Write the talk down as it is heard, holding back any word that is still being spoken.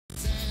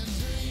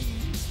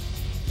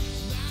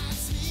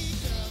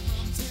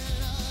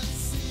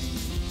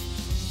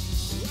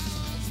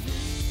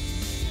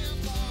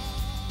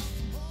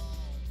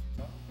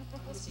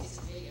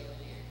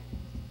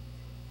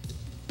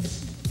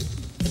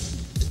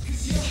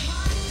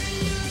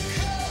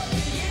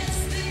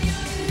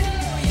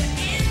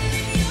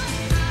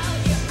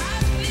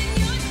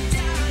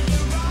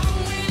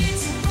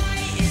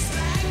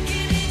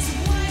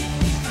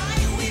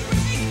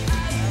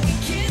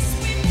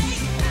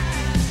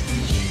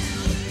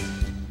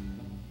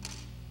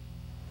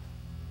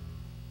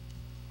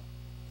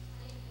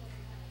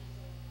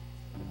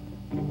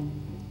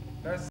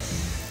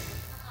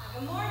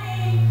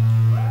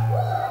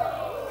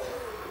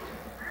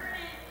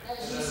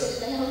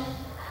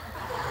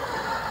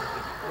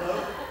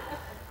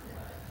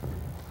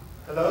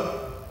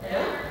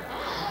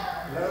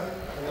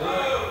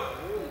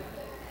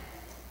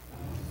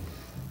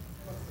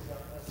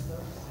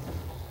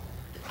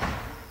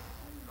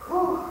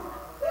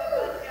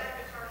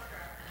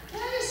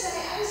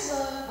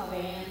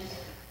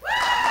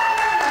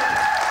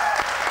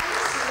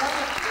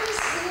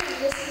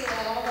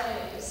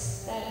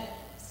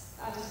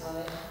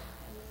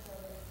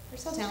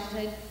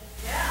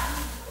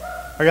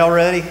Are y'all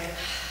ready?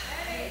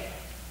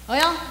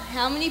 Well,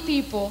 how many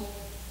people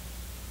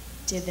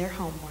did their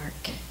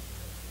homework?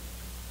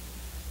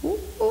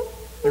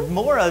 There's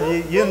more of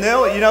you. You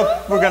know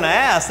we're going to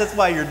ask. That's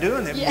why you're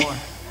doing it more.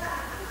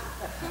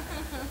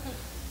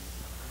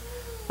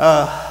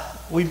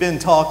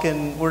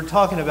 We're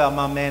talking about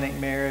my manic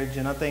marriage,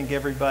 and I think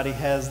everybody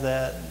has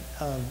that.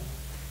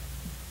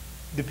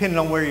 Depending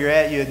on where you're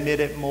at, you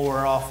admit it more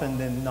often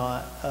than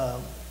not.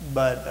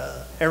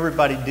 But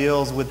everybody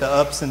deals with the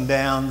ups and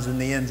downs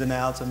and the ins and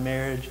outs of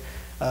marriage.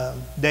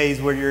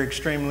 Days where you're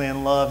extremely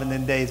in love, and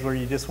then days where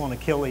you just want to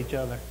kill each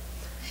other.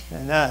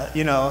 And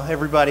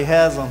everybody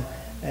has them.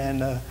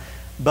 And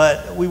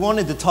but we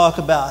wanted to talk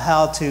about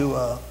how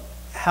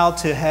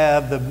to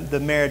have the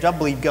marriage I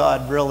believe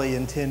God really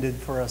intended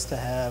for us to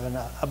have. And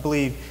I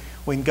believe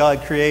when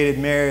God created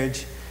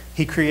marriage,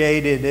 He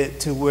created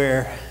it to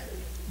where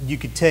you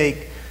could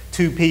take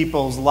two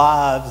people's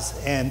lives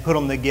and put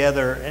them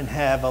together and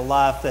have a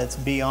life that's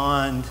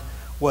beyond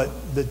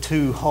what the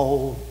two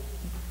whole,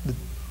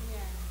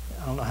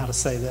 I don't know how to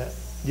say that.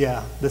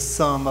 Yeah, the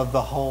sum of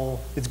the whole.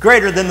 It's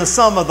greater than the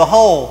sum of the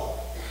whole.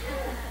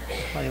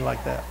 How do you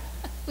like that?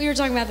 We were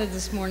talking about that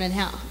this morning.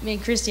 Me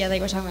and Christy, I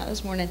think, were talking about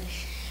this morning.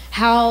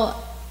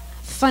 How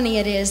funny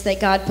it is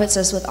that God puts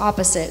us with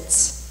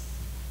opposites,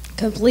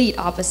 complete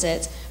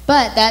opposites.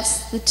 But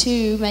that's the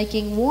two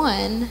making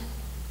one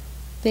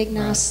big,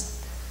 nice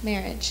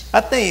marriage.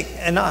 I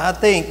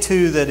think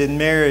too that in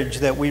marriage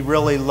that we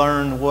really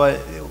learn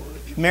what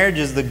marriage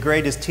is the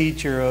greatest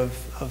teacher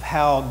of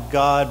how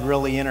God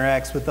really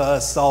interacts with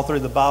us. All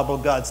through the Bible,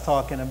 God's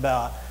talking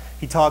about.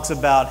 He talks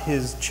about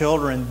His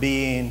children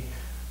being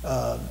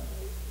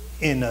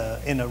in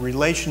a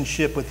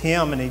relationship with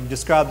Him, and He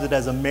describes it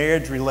as a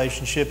marriage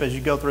relationship as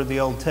you go through the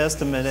Old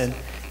Testament.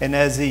 And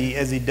as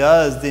he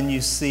does, then you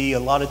see a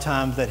lot of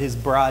times that His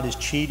bride is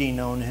cheating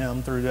on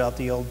Him throughout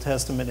the Old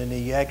Testament, and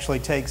He actually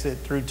takes it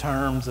through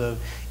terms of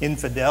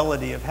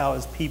infidelity of how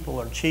His people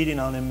are cheating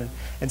on Him.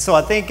 And so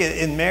I think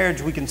in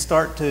marriage we can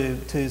start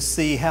to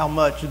see how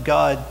much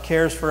God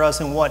cares for us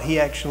and what He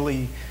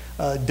actually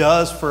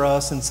does for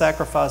us and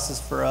sacrifices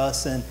for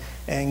us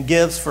and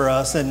gives for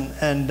us.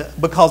 And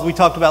because we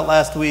talked about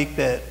last week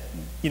that,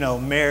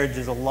 marriage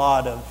is a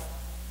lot of,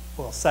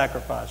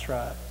 sacrifice,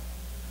 right?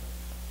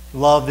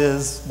 Love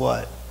is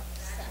what?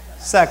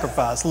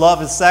 Sacrifice.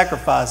 Love is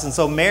sacrifice. And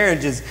so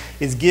marriage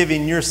is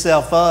giving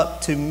yourself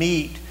up to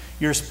meet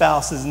your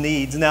spouse's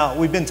needs. Now,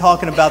 we've been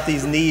talking about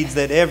these needs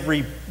that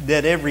every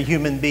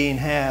human being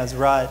has,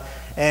 right?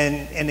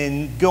 And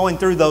in going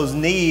through those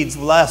needs,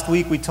 last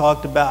week we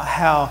talked about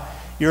how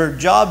your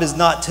job is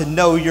not to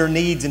know your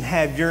needs and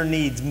have your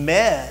needs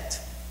met,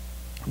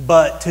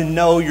 but to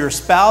know your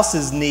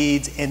spouse's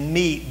needs and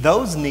meet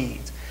those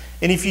needs.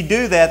 And if you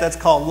do that, that's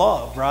called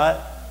love, right?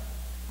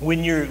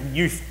 When you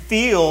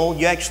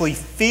actually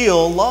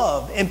feel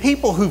love. And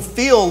people who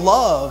feel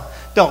love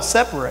don't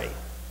separate.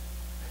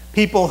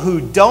 People who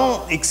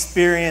don't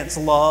experience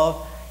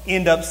love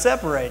end up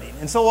separating.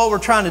 And so what we're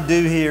trying to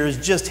do here is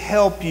just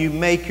help you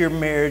make your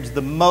marriage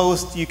the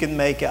most you can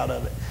make out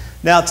of it.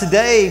 Now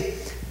today,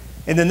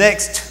 in the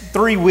next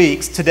 3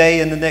 weeks,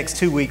 today and the next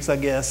 2 weeks, I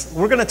guess,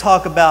 we're going to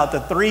talk about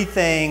the 3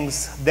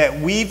 things that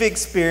we've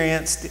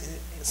experienced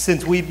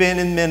since we've been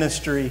in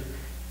ministry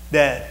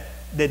that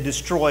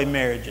destroy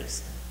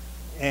marriages.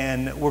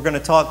 And we're going to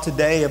talk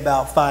today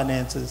about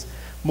finances.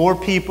 More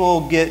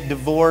people get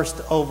divorced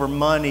over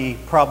money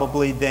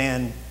probably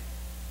than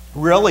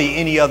really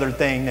any other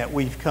thing that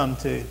we've come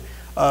to.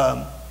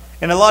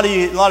 And a lot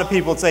of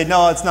people say,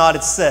 no, it's not,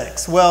 it's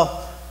sex.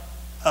 Well,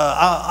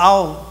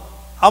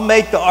 I'll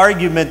make the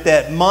argument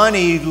that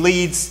money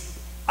leads,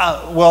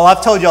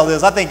 I've told y'all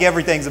this, I think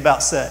everything's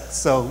about sex.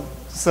 So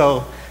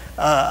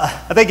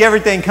I think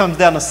everything comes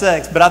down to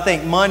sex, but I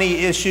think money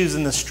issues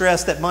and the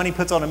stress that money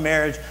puts on a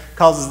marriage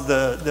causes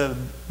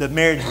the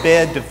marriage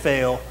bed to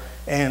fail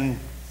and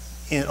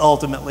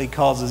ultimately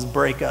causes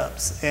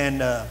breakups.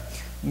 And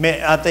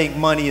I think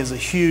money is a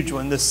huge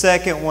one. The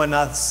second one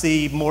I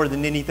see more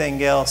than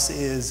anything else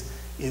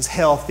is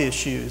health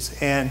issues.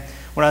 And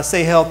when I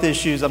say health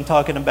issues, I'm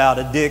talking about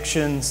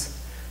addictions,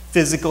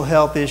 physical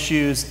health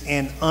issues,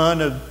 and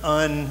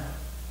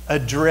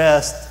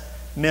unaddressed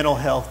mental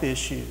health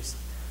issues.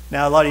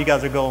 Now, a lot of you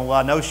guys are going, well,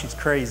 I know she's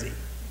crazy.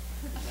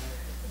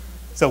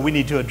 So we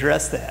need to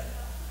address that.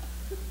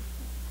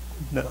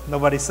 No,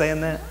 nobody's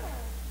saying that?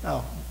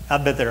 Oh, I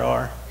bet there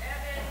are.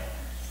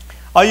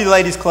 All you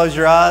ladies, close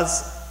your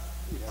eyes.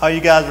 All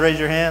you guys, raise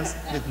your hands.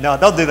 No,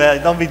 don't do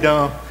that. Don't be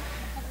dumb.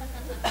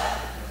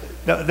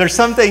 No, there's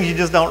some things you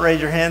just don't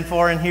raise your hand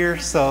for in here,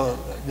 so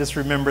just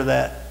remember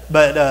that.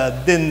 But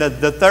then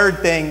the third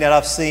thing that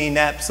I've seen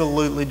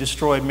absolutely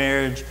destroy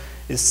marriage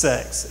is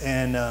sex.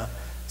 And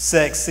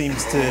sex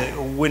seems to,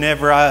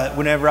 whenever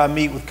I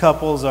meet with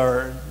couples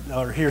or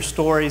hear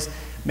stories,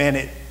 man,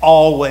 it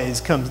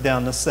always comes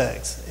down to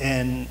sex.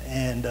 And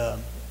a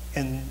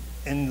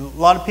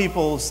lot of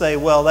people say,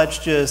 well, that's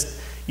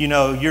just,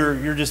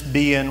 you're just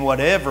being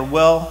whatever.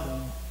 Well,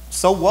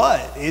 so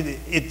what?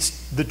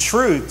 It's the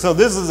truth. So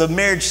this is a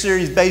marriage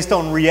series based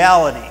on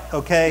reality,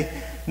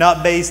 okay?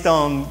 Not based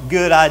on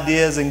good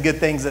ideas and good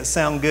things that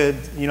sound good,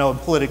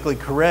 politically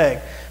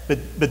correct.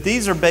 But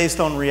these are based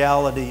on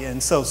reality.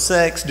 And so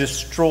sex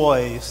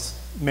destroys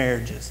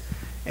marriages,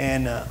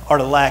 and or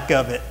the lack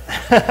of it.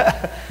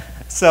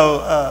 So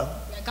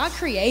God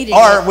created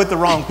or it. with the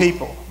wrong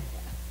people.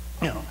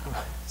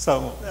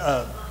 So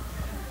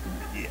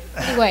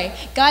anyway,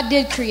 God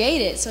did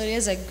create it, so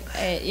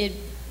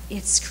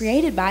it's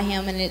created by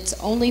Him, and it's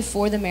only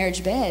for the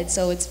marriage bed.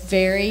 So it's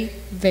very,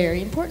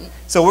 very important.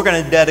 So we're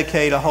going to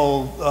dedicate a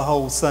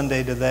whole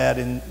Sunday to that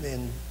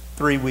in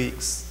 3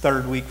 weeks,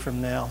 third week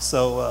from now.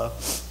 So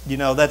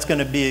that's going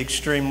to be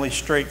extremely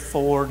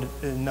straightforward,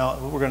 and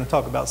we're going to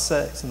talk about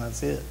sex, and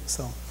that's it.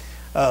 So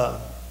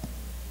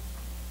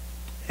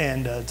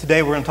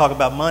today we're going to talk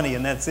about money,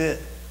 and that's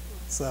it.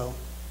 So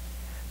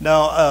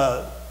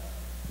now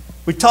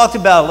we talked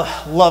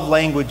about love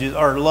languages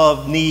or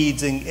love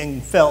needs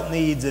and felt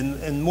needs,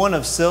 and one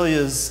of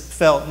Celia's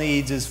felt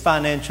needs is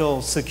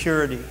financial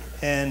security.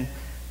 And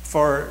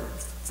for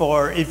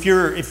if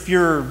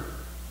your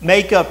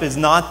makeup is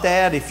not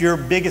that, if your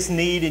biggest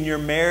need in your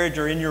marriage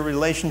or in your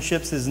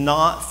relationships is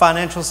not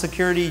financial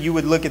security, you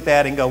would look at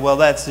that and go, well,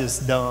 that's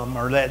just dumb,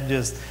 or that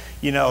just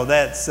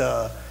that's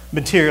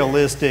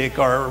materialistic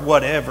or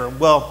whatever.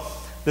 Well,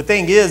 the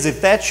thing is,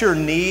 if that's your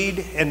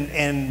need,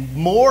 and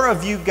more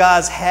of you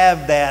guys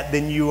have that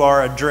than you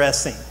are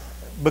addressing,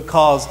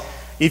 because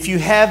if you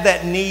have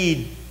that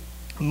need,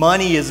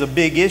 money is a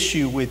big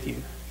issue with you.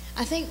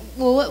 I think,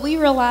 what we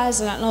realize,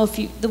 and I don't know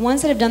if the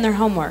ones that have done their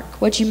homework,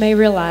 what you may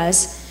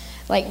realize,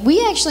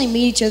 we actually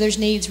meet each other's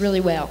needs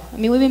really well. I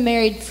mean, we've been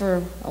married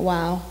for a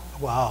while.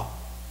 Wow.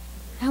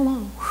 How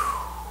long?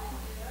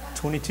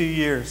 22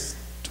 years.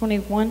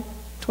 21,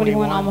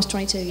 almost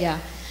 22, yeah.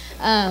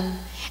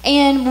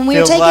 And when we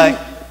were Feels taking like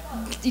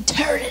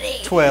eternity.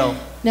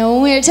 12. No,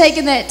 when we were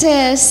taking that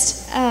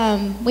test,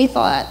 we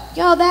thought,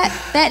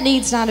 that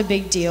need's not a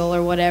big deal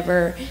or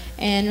whatever.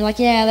 And we're like,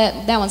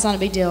 yeah, that one's not a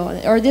big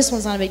deal, or this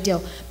one's not a big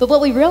deal. But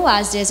what we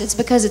realized is it's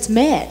because it's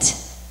met,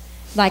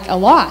 a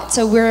lot.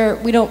 So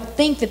we don't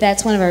think that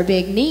that's one of our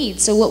big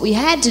needs. So what we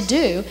had to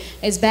do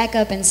is back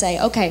up and say,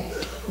 okay,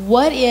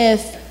 what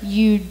if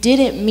you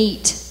didn't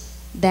meet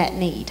that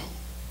need?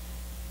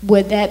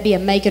 Would that be a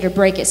make it or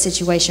break it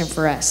situation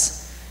for us?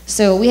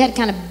 So we had to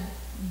kind of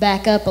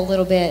back up a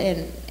little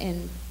bit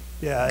and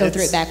go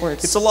through it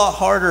backwards. It's a lot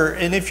harder.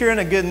 And if you're in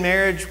a good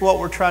marriage, what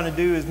we're trying to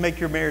do is make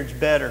your marriage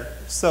better.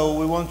 So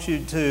we want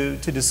you to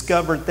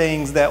discover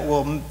things that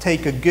will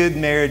take a good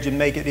marriage and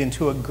make it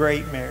into a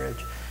great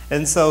marriage.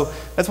 And so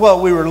that's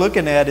what we were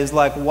looking at, is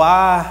what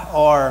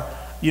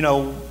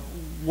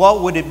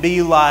would it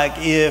be like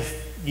if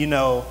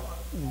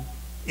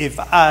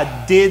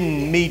I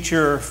didn't meet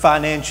your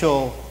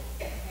financial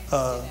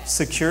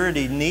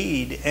security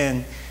need,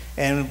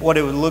 and what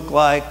it would look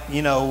like,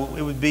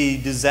 it would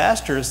be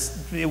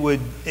disastrous. It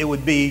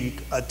would be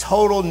a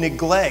total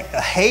neglect,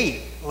 a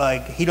hate,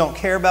 like he don't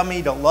care about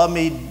me, don't love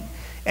me.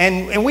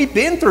 And we've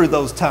been through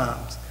those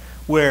times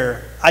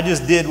where I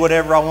just did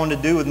whatever I wanted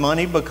to do with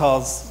money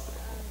because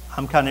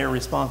I'm kind of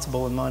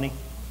irresponsible with money.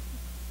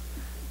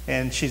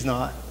 And she's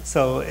not.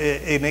 So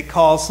it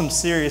caused some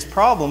serious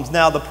problems.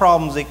 Now the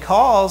problems it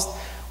caused,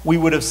 we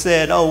would have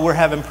said, oh, we're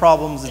having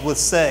problems with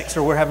sex,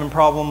 or we're having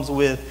problems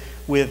with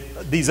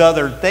these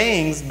other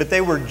things, but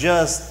they were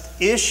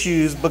just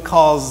issues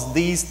because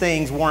these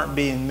things weren't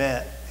being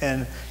met.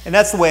 And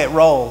that's the way it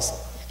rolls.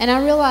 And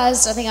I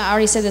realized, I think I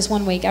already said this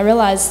one week, I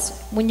realized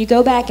when you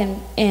go back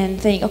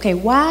and think, okay,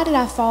 why did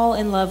I fall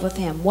in love with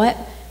him? What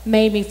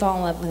made me fall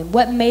in love with him?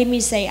 What made me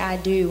say I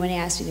do when he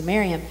asked me to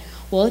marry him?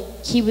 Well,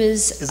 he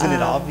was... Isn't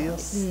it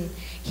obvious?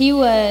 He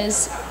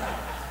was,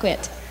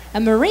 a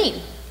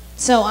Marine.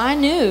 So I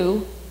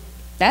knew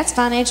that's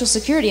financial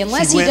security.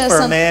 Unless he he does for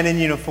something... a man in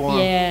uniform.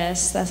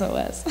 Yes, that's what it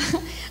was.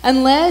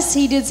 Unless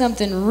he did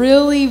something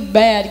really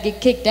bad to get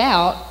kicked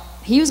out,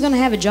 he was going to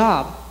have a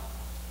job,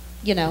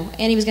 and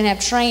he was going to have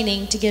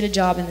training to get a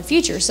job in the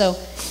future. So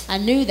I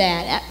knew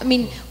that. I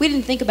mean, we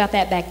didn't think about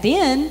that back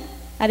then.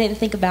 I didn't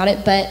think about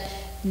it, but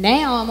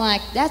now I'm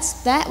like,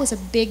 that was a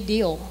big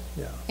deal.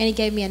 Yeah. And he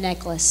gave me a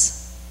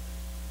necklace.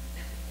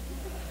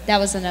 That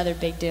was another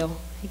big deal.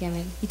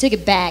 He took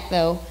it back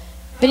though.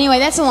 But anyway,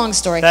 that's a long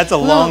story. That's a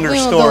longer we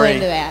won't story. Go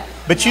into that.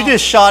 But you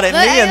just shot at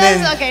me and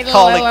then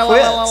called it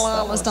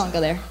quits. Let's don't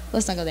go there.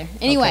 Let's not go there.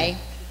 Anyway.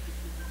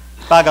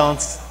 Okay.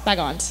 Bygones.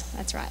 Bygones.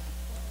 That's right.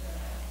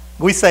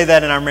 We say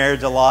that in our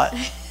marriage a lot.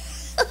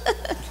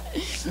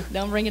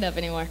 Don't bring it up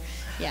anymore.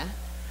 Yeah.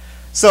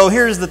 So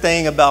here's the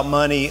thing about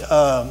money.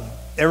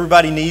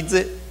 Everybody needs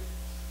it.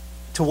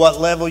 To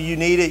what level you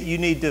need it, you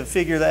need to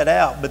figure that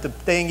out. But the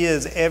thing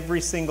is,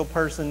 every single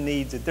person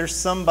needs it. There's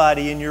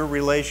somebody in your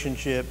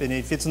relationship, and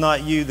if it's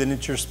not you, then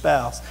it's your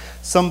spouse.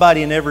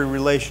 Somebody in every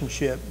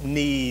relationship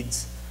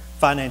needs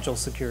financial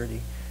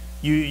security.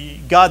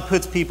 God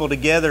puts people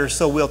together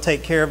so we'll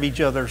take care of each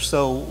other,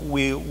 so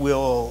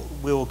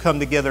we'll come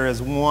together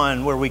as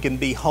one, where we can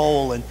be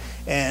whole.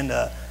 And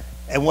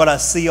And what I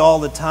see all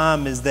the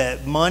time is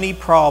that money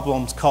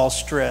problems cause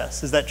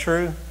stress. Is that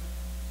true?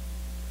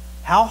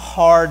 How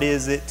hard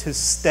is it to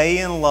stay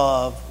in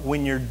love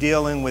when you're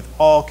dealing with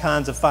all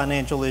kinds of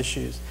financial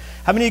issues?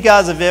 How many of you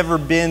guys have ever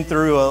been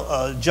through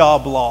a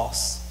job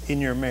loss in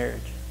your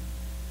marriage?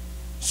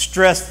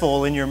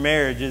 Stressful in your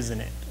marriage, isn't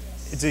it?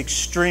 It's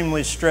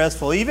extremely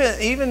stressful.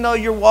 Even though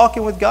you're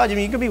walking with God, I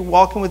mean, you could be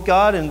walking with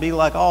God and be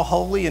like all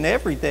holy and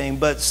everything,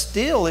 but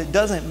still it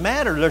doesn't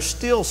matter. There's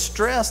still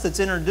stress that's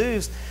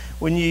introduced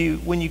when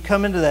you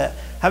come into that.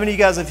 How many of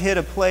you guys have hit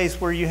a place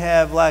where you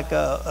have like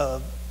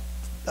a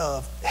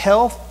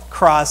health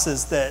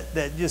crisis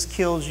that just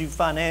kills you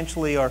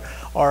financially, or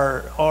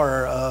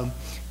a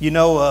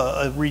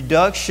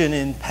reduction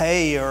in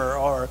pay,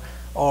 or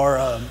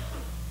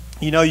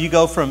you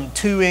go from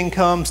 2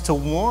 incomes to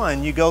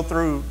 1. You go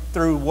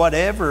through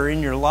whatever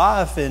in your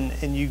life,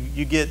 and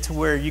you get to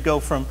where you go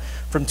from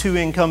 2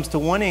 incomes to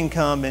 1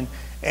 income,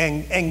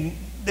 and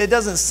it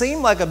doesn't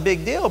seem like a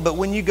big deal, but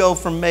when you go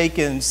from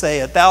making, say,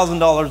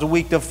 $1,000 a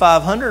week to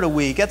 $500 a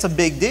week, that's a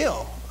big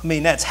deal. I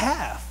mean, that's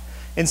half.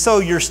 And so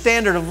your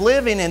standard of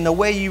living and the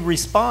way you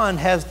respond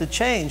has to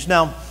change.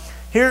 Now,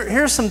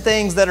 here's some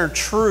things that are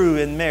true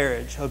in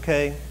marriage,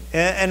 okay?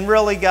 And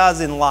really,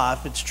 guys, in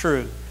life, it's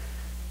true.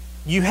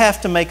 You have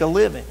to make a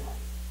living.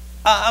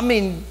 I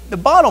mean, the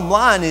bottom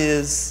line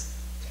is,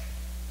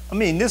 I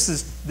mean, this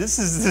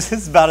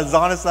is about as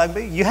honest as I can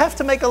be. You have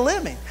to make a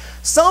living.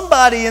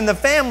 Somebody in the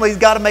family's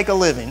got to make a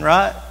living,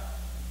 right?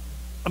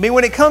 I mean,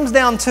 when it comes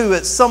down to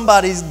it,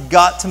 somebody's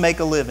got to make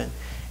a living.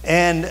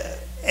 And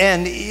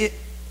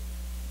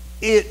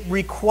it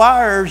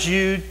requires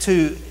you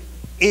to,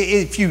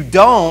 if you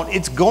don't,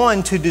 it's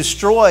going to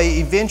destroy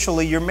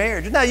eventually your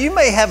marriage. Now, you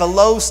may have a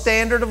low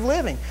standard of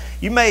living.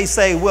 You may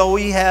say, well,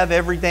 we have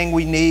everything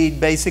we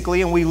need,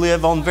 basically, and we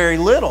live on very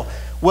little.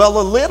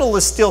 Well, a little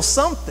is still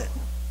something,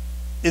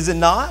 is it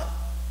not?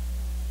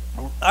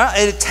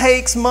 It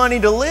takes money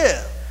to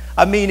live.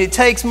 I mean, it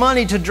takes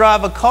money to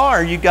drive a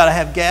car. You got to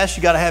have gas.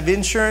 You got to have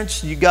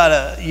insurance. You got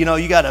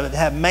to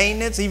have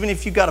maintenance. Even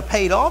if you got a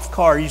paid off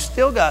car, you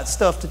still got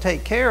stuff to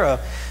take care of.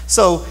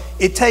 So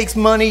it takes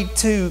money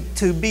to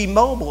be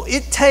mobile.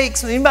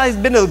 Anybody's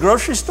been to the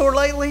grocery store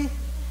lately?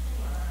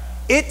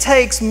 It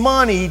takes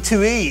money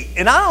to eat.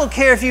 And I don't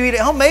care if you eat at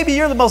home. Maybe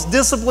you're the most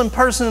disciplined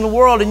person in the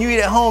world and you eat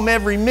at home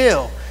every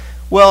meal.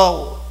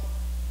 Well,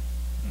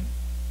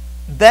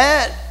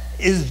 that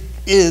is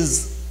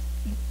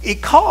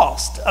it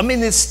costs. I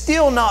mean, it's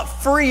still not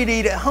free to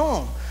eat at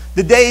home.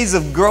 The days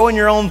of growing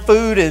your own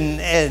food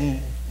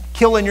and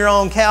killing your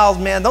own cows,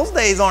 man, those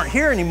days aren't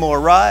here anymore,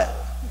 right?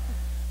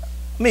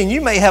 I mean,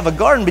 you may have a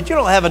garden, but you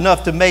don't have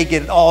enough to make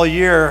it all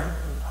year.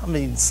 I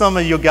mean, some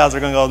of you guys are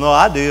going to go, no,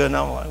 I do. And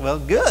I'm like, well,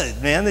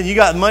 good, man. Then you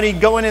got money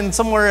going in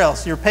somewhere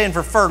else. You're paying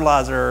for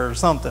fertilizer or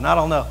something. I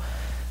don't know.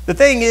 The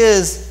thing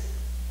is,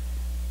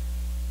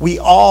 we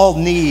all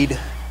need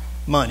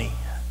money.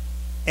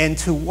 And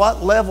to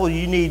what level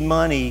you need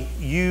money,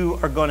 you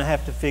are going to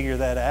have to figure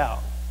that out.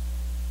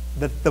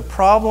 The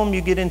problem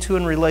you get into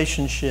in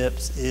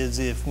relationships is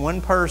if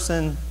one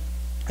person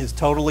is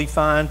totally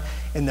fine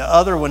and the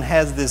other one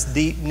has this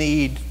deep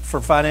need for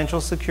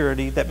financial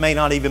security that may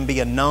not even be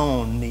a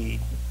known need,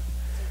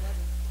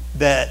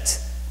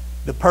 that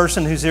the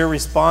person who's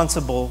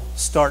irresponsible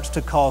starts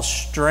to cause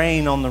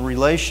strain on the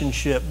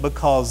relationship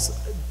because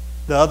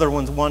the other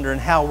one's wondering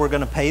how we're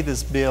going to pay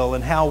this bill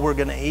and how we're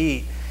going to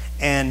eat.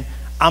 And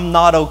I'm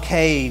not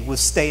okay with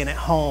staying at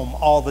home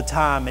all the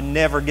time and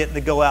never getting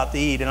to go out to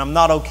eat. And I'm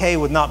not okay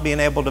with not being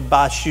able to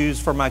buy shoes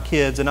for my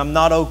kids. And I'm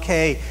not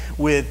okay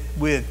with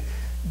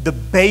the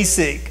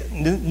basic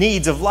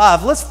needs of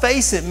life. Let's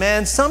face it,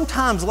 man.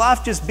 Sometimes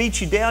life just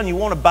beats you down. You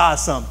want to buy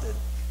something.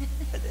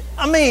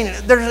 I mean,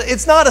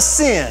 it's not a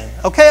sin,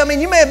 okay? I mean,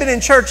 you may have been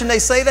in church and they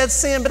say that's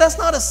sin, but that's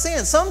not a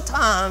sin.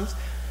 Sometimes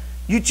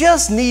you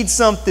just need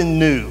something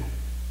new,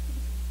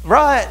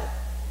 right?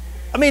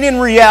 I mean, in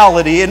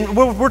reality, and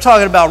we're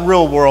talking about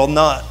real world,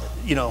 not,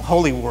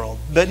 holy world.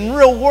 But in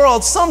real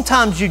world,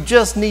 sometimes you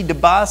just need to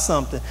buy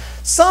something.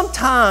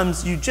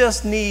 Sometimes you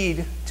just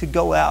need to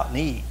go out and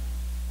eat.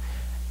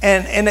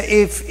 And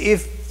if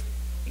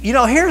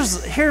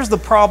here's the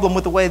problem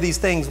with the way these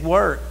things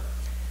work.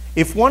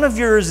 If one of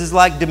yours is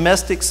like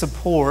domestic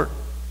support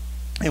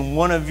and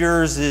one of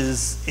yours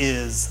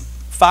is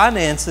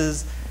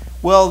finances,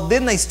 well,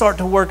 then they start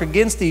to work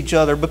against each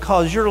other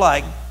because you're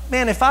like,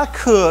 man, if I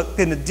cook,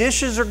 then the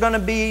dishes are going to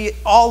be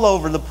all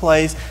over the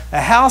place. The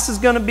house is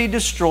going to be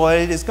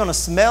destroyed. It's going to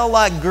smell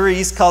like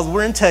grease because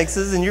we're in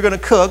Texas and you're going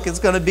to cook. It's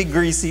going to be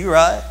greasy,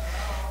 right?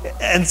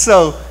 And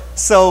so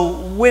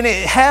when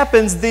it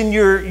happens, then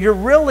you're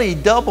really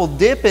double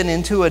dipping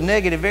into a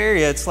negative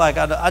area. It's like,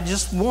 I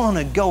just want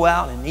to go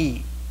out and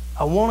eat.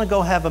 I want to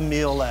go have a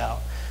meal out.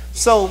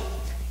 So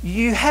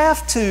you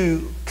have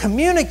to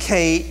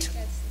communicate.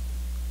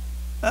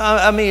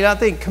 I mean, I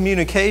think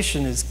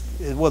communication is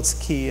what's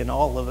key in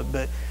all of it,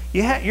 but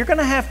you're going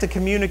to have to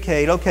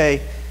communicate,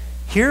 okay,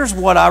 here's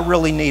what I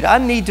really need. I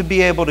need to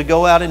be able to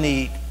go out and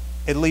eat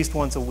at least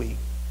once a week.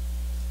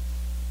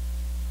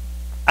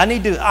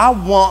 I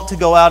want to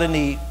go out and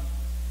eat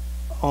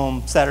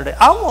on Saturday.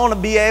 I want to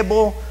be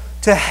able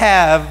to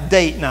have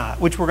date night,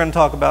 which we're going to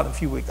talk about in a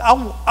few weeks.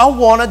 I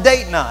want a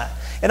date night.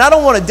 And I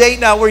don't want a date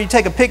night where you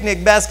take a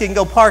picnic basket and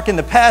go park in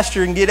the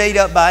pasture and get ate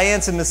up by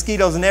ants and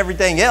mosquitoes and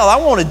everything else. I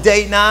want a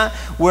date night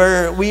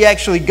where we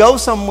actually go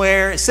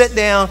somewhere, sit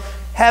down,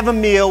 have a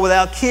meal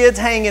without kids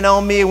hanging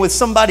on me and with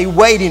somebody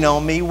waiting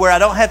on me, where I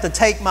don't have to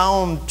take my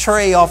own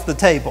tray off the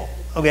table.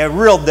 Okay, a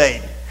real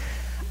date.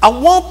 I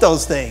want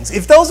those things.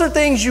 If those are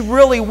things you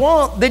really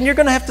want, then you're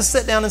going to have to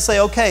sit down and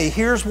say, okay,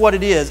 here's what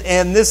it is.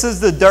 And this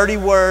is the dirty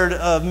word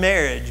of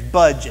marriage,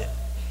 budget.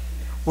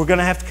 We're going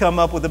to have to come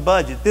up with a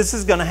budget. This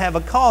is going to have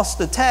a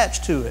cost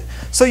attached to it.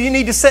 So you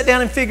need to sit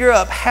down and figure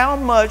out how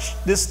much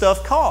this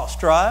stuff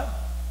costs, right?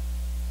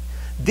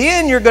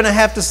 Then you're going to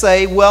have to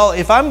say, well,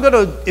 if I'm going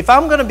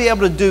to be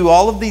able to do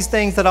all of these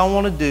things that I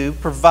want to do,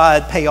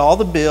 pay all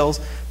the bills,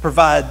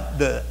 provide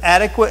the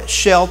adequate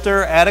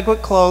shelter,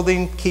 adequate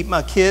clothing, keep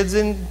my kids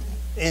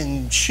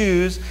in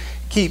shoes,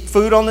 keep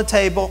food on the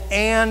table,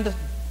 and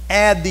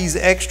add these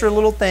extra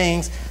little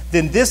things,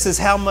 then this is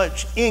how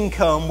much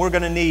income we're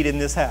going to need in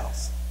this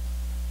house.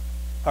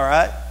 All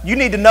right? You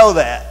need to know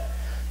that.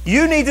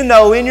 You need to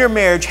know in your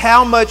marriage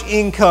how much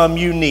income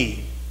you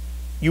need.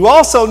 You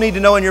also need to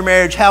know in your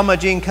marriage how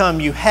much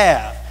income you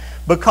have.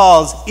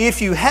 Because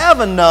if you have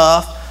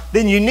enough,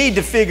 then you need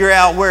to figure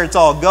out where it's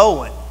all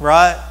going,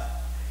 right?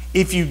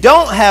 If you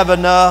don't have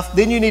enough,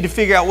 then you need to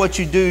figure out what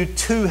you do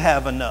to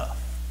have enough.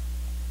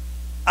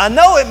 I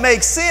know it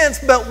makes sense,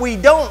 but we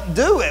don't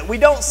do it. We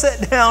don't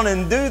sit down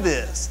and do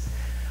this.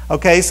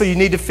 Okay, so you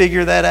need to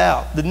figure that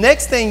out. The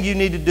next thing you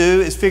need to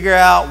do is figure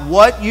out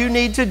what you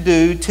need to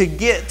do to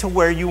get to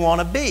where you want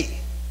to be.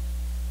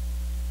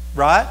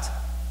 Right?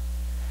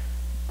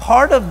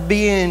 Part of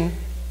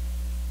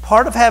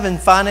having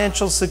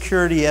financial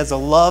security as a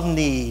love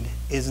need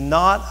is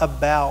not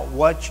about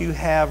what you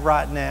have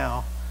right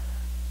now,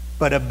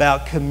 but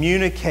about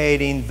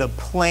communicating the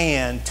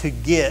plan to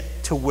get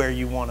to where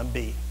you want to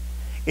be.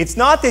 It's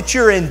not that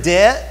you're in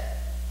debt,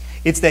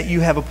 it's that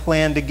you have a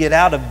plan to get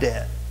out of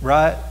debt,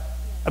 right?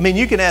 I mean,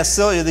 you can ask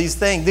Celia these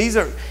things.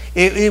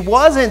 It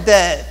wasn't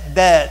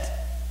that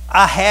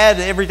I had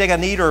everything I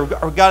need or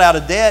got out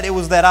of debt. It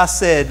was that I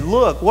said,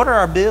 look, what are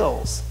our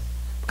bills?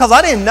 Because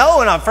I didn't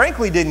know and I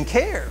frankly didn't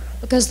care.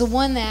 Because the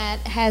one that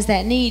has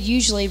that need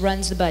usually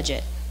runs the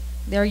budget.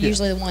 They're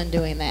usually the one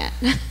doing that.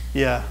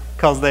 Yeah,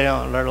 because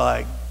they're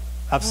like,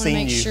 I've seen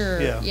you. Make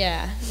sure,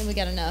 yeah, then we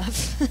got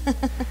enough.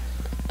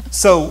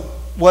 So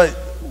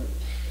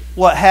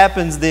what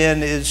happens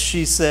then is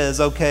she says,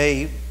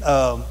 okay,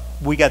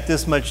 we got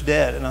this much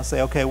debt. And I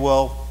say, okay,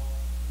 well,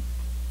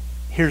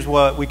 here's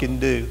what we can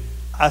do.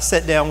 I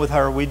sit down with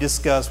her, we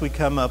discuss, we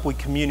come up, we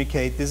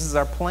communicate. This is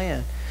our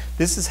plan.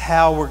 This is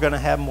how we're going to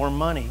have more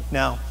money.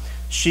 Now,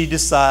 she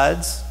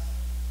decides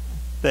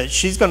that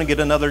she's going to get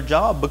another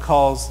job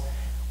because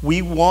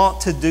we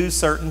want to do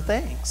certain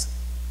things.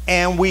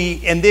 And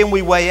then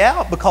we weigh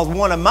out, because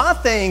one of my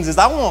things is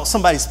I want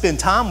somebody to spend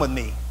time with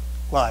me.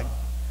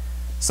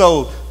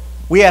 So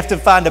we have to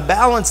find a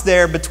balance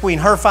there between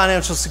her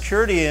financial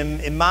security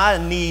and my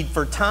need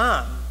for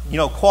time,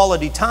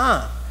 quality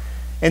time.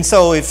 And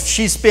so if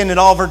she's spending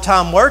all of her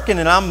time working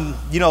and I'm,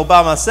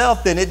 by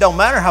myself, then it don't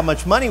matter how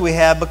much money we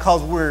have,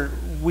 because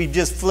we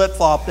just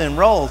flip-flop and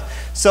roll.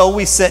 So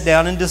we sit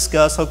down and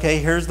discuss, okay,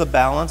 here's the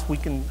balance.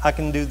 I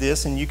can do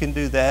this and you can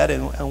do that,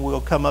 and we'll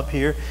come up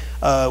here.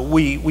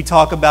 We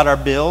talk about our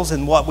bills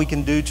and what we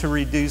can do to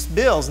reduce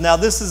bills. Now,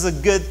 this is a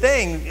good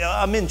thing.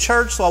 I'm in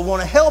church, so I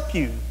want to help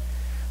you.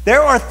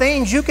 There are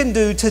things you can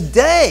do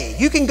today.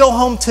 You can go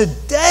home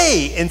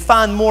today and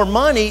find more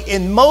money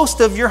in most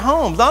of your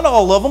homes. Not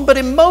all of them, but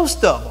in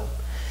most of them.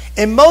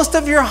 In most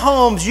of your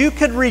homes, you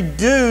could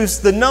reduce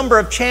the number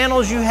of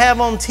channels you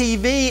have on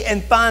TV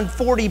and find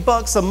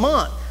 $40 a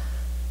month.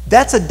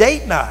 That's a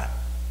date night.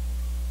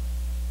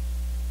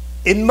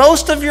 In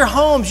most of your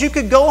homes, you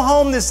could go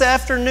home this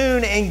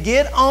afternoon and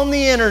get on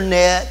the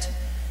internet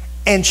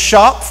and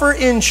shop for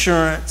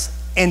insurance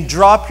and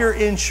drop your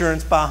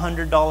insurance by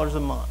 $100 a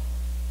month.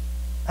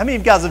 How many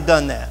of you guys have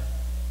done that?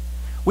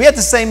 We had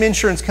the same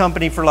insurance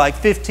company for like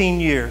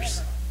 15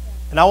 years.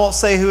 And I won't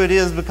say who it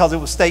is because it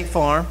was State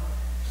Farm.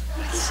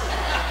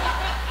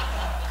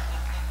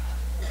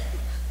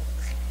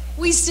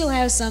 We still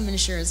have some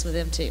insurance with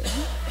them too.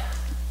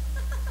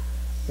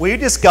 We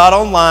just got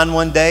online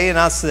one day and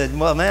I said,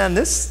 well, man,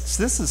 this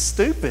is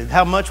stupid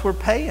how much we're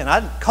paying.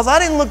 Because I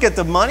didn't look at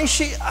the money.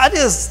 I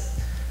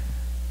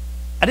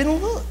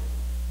didn't look.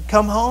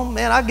 Come home,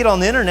 man, I get on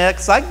the internet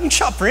because I can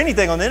shop for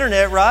anything on the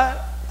internet, right?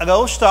 I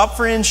go shop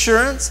for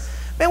insurance.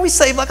 Man, we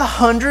save like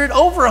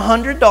over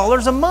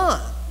 $100 a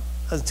month.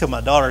 That's until my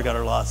daughter got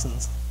her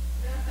license.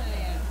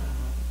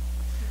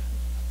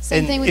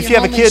 Same thing with if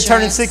your you have a kid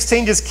turning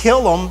 16, just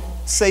kill them.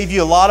 Save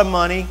you a lot of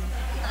money.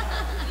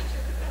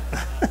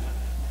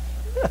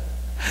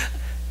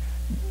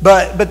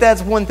 But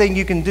that's one thing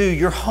you can do.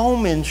 Your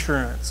home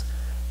insurance.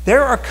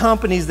 There are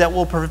companies that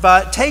will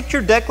take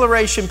your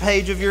declaration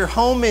page of your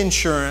home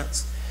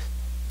insurance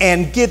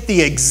and get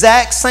the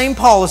exact same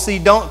policy.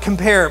 Don't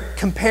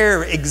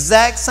compare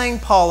exact same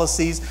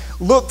policies.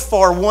 Look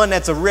for one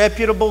that's a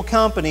reputable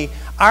company.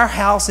 Our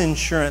house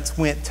insurance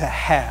went to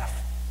half.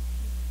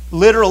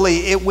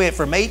 Literally, it went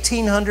from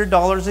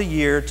 $1,800 a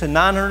year to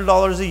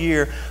 $900 a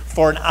year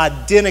for an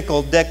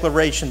identical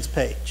declarations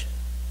page.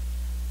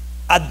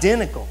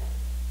 Identical.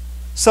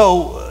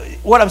 So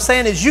what I'm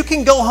saying is you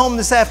can go home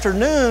this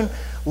afternoon,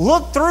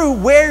 look through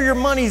where your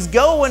money's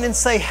going and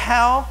say,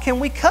 how can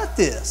we cut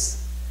this?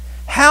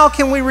 How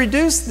can we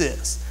reduce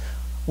this?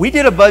 We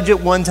did a budget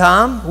one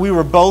time. We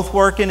were both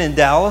working in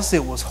Dallas.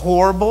 It was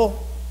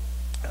horrible.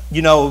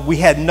 You know, we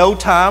had no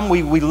time.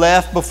 We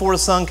left before the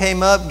sun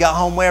came up, got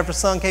home way after the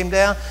sun came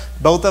down.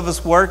 Both of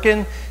us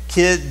working.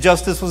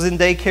 Justice was in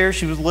daycare.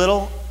 She was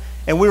little.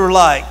 And we were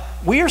like,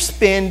 we are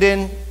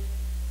spending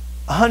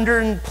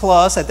 $100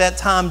 plus at that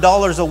time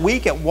dollars a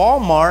week at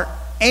Walmart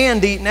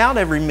and eating out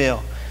every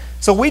meal.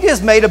 So we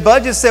just made a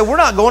budget, said we're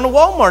not going to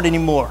Walmart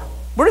anymore.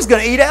 We're just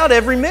going to eat out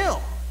every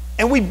meal.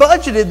 And we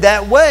budgeted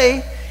that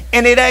way,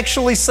 and it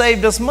actually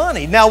saved us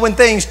money. Now, when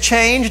things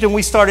changed and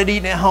we started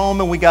eating at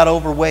home and we got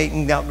overweight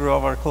and outgrew all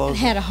of our clothes. And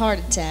had a heart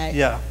attack.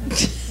 Yeah.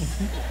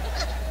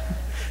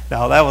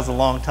 No, that was a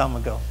long time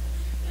ago.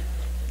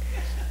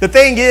 The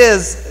thing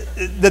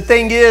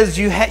is,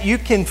 you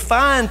can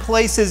find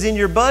places in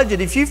your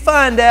budget. If you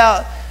find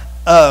out,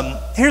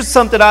 here's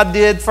something I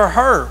did for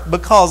her,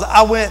 because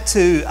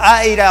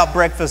I ate out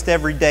breakfast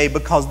every day,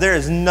 because there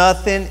is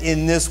nothing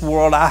in this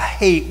world I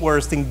hate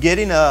worse than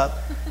getting up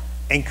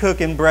and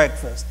cooking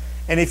breakfast.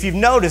 And if you've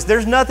noticed,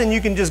 there's nothing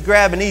you can just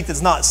grab and eat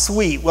that's not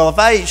sweet. Well, if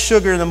I eat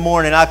sugar in the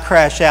morning, I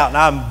crash out, and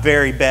I'm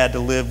very bad to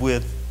live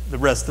with the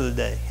rest of the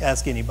day.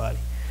 Ask anybody.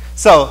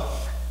 So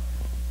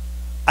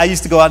I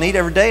used to go out and eat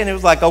every day, and it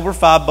was like over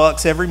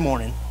 $5 every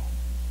morning,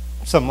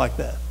 something like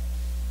that.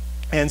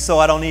 And so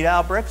I don't eat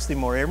out breakfast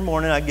anymore. Every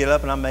morning I get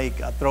up and I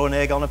throw an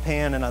egg on a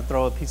pan, and I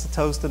throw a piece of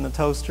toast in the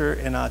toaster,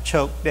 and I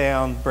choke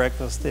down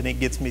breakfast, and it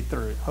gets me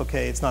through.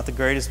 Okay, it's not the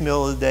greatest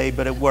meal of the day,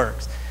 but it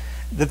works.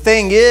 The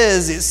thing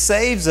is, it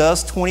saves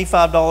us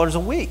 $25 a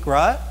week,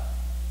 right?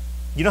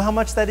 You know how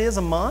much that is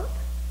a month?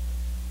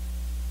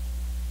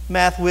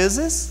 Math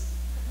whizzes?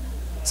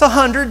 It's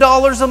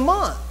 $100 a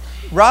month,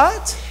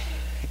 right?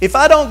 If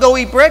I don't go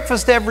eat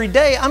breakfast every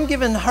day, I'm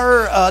giving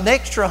her an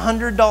extra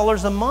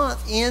 $100 a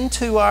month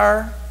into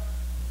our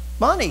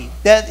money.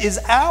 That is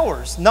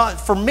ours. Not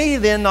for me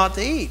then not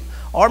to eat.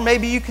 Or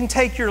maybe you can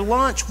take your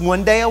lunch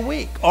one day a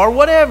week or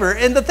whatever.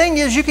 And the thing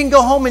is, you can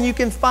go home and you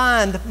can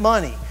find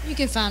money. You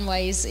can find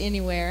ways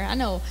anywhere. I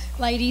know,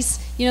 ladies,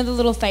 you know the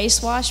little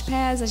face wash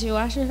pads that you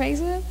wash your face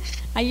with?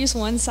 I use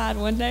one side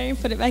one day,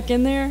 put it back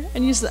in there,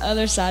 and use the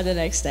other side the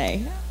next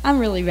day. I'm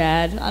really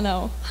bad, I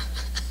know.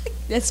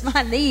 That's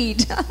my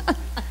need.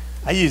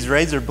 I use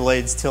razor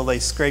blades till they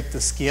scrape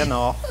the skin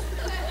off.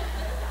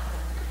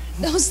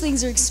 Those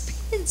things are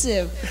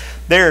expensive.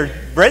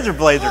 Razor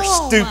blades are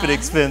stupid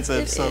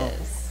expensive. Is.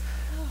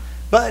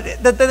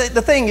 But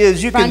the thing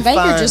is, you Brian can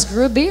Baker find... just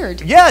grew a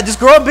beard. Yeah, just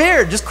grow a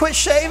beard. Just quit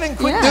shaving.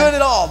 Quit doing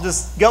it all.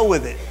 Just go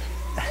with it.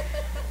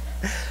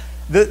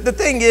 The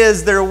thing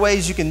is, there are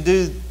ways you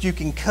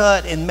can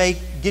cut and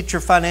get your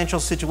financial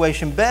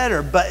situation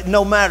better. But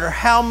no matter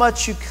how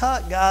much you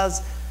cut,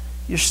 guys,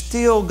 you're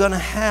still going to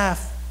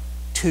have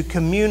to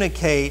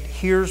communicate,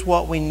 here's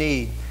what we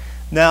need.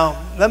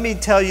 Now, let me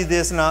tell you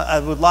this, and I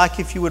would like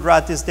if you would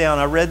write this down.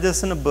 I read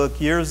this in a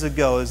book years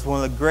ago. It's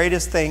one of the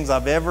greatest things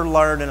I've ever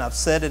learned, and I've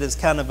said it as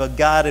kind of a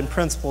guide and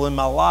principle in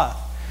my life.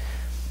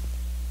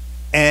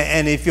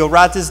 And if you'll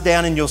write this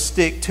down and you'll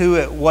stick to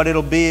it, what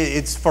it'll be,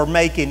 it's for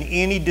making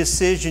any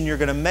decision you're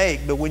going to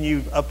make. But when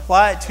you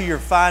apply it to your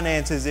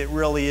finances, it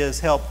really is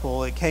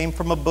helpful. It came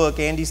from a book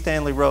Andy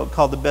Stanley wrote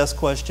called The Best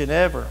Question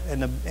Ever.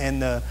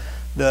 And the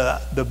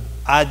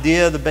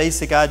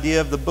basic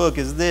idea of the book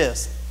is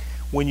this.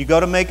 When you go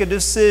to make a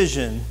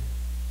decision,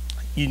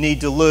 you need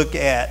to look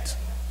at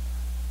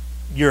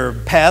your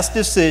past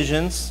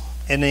decisions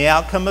and the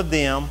outcome of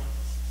them,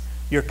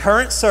 your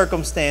current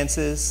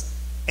circumstances,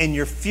 and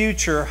your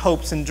future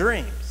hopes and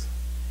dreams.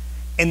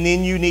 And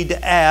then you need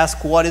to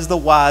ask, what is the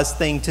wise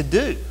thing to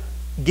do?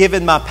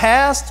 Given my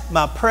past,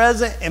 my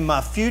present, and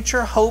my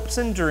future hopes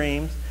and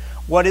dreams,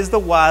 what is the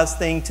wise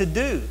thing to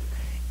do?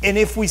 And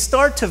if we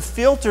start to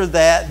filter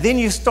that, then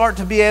you start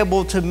to be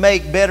able to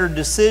make better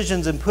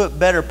decisions and put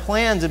better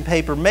plans in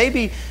paper.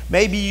 Maybe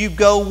you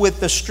go with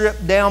the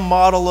stripped down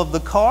model of the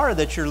car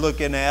that you're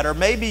looking at, or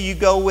maybe you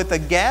go with a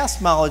gas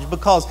mileage,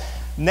 because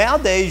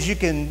nowadays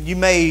you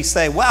may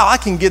say, wow, I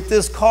can get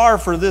this car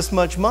for this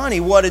much money.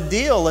 What a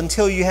deal,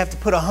 until you have to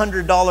put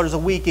 $100 a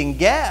week in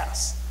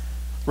gas,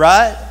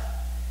 right?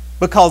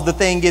 Because the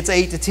thing gets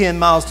 8 to 10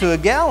 miles to a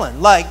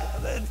gallon. Like,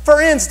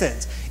 for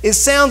instance, it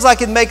sounds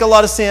like it'd make a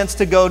lot of sense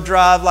to go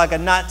drive like a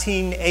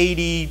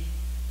 1980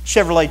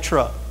 Chevrolet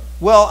truck.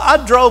 Well,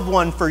 I drove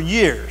one for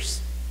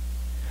years.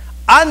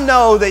 I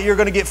know that you're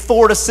going to get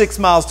 4 to 6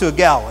 miles to a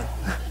gallon.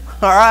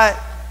 All right?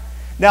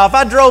 Now, if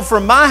I drove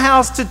from my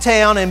house to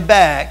town and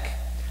back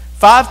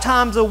 5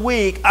 times a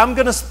week, I'm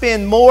going to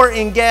spend more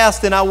in gas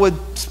than I would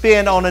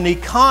spend on an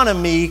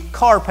economy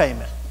car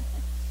payment.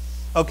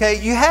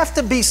 Okay? You have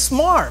to be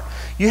smart.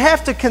 You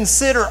have to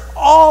consider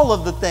all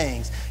of the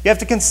things. You have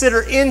to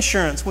consider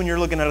insurance when you're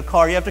looking at a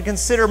car. You have to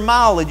consider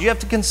mileage. You have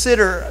to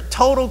consider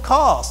total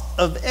cost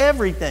of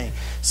everything.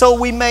 So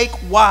we make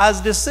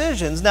wise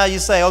decisions. Now you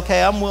say,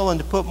 okay, I'm willing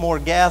to put more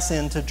gas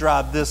in to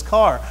drive this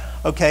car.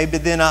 Okay,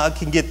 but then I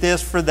can get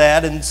this for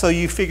that. And so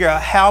you figure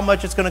out how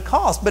much it's going to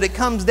cost. But it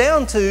comes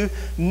down to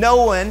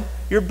knowing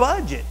your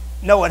budget,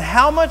 knowing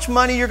how much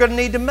money you're going to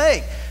need to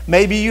make.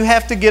 Maybe you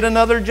have to get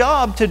another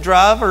job to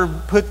drive or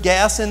put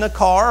gas in the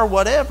car or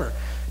whatever.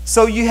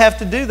 So you have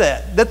to do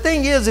that. The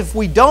thing is, if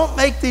we don't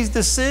make these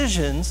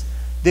decisions,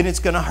 then it's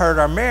going to hurt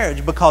our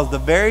marriage, because the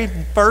very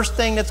first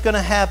thing that's going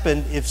to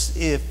happen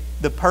if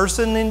the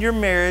person in your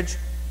marriage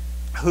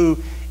who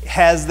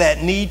has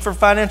that need for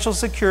financial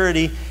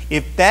security,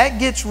 if that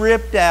gets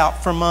ripped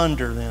out from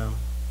under them,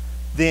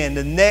 then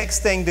the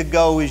next thing to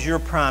go is your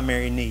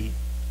primary need.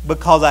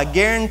 Because I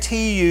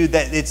guarantee you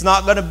that it's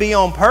not going to be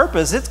on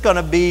purpose. It's going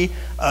to be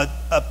a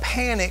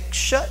panic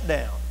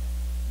shutdown.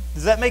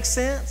 Does that make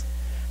sense?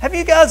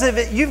 You guys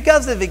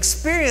have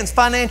experienced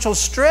financial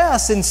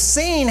stress and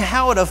seen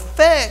how it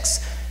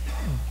affects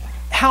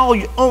how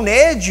on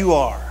edge you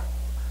are.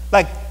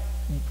 Like,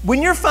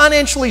 when you're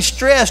financially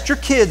stressed, your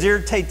kids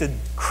irritate the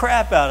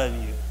crap out of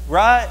you,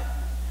 right?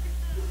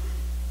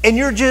 And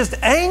you're just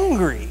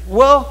angry.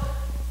 Well,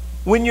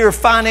 when you're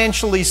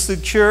financially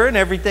secure and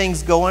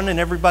everything's going and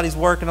everybody's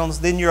working on this,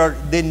 then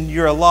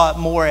you're a lot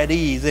more at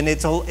ease. And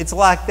it's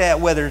like that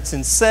whether it's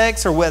in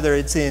sex or whether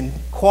it's in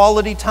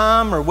quality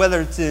time or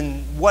whether it's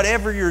in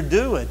whatever you're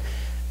doing.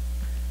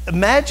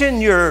 Imagine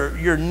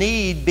your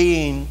need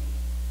being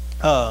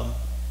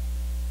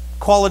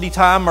quality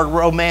time or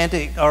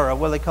romantic, or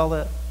what do they call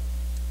that?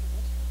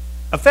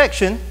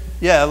 Affection.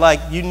 Yeah, like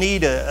you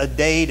need a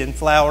date and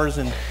flowers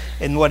and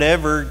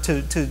whatever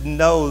to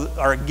know,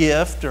 or a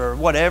gift or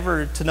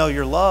whatever to know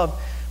you're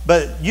loved,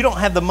 but you don't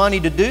have the money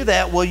to do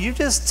that. Well, you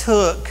just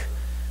took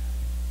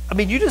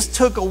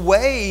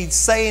away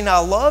saying I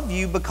love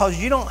you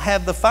because you don't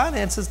have the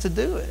finances to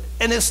do it.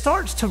 And it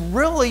starts to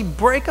really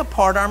break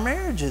apart our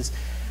marriages.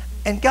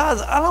 And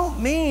guys, I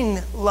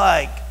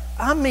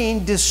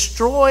mean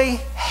destroy,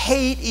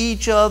 hate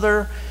each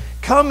other,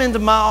 come into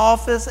my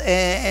office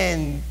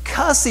and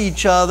cuss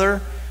each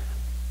other,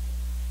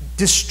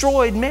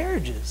 destroyed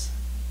marriages.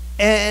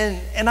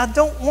 And I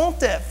don't want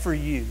that for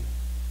you.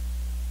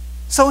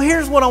 So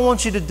here's what I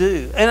want you to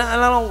do. And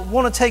I don't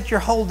want to take your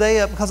whole day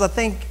up, because I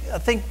think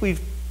we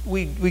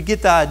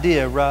get the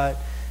idea, right?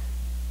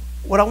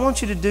 What I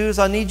want you to do is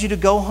I need you to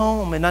go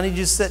home and I need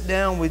you to sit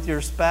down with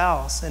your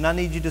spouse and I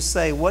need you to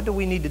say, what do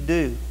we need to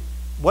do?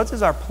 What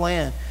is our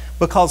plan?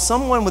 Because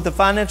someone with a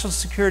financial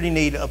security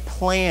need, a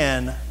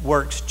plan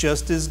works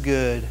just as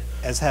good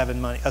as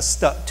having money, a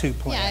stuck-to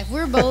plan. Yeah, if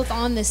we're both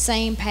on the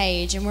same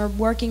page and we're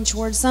working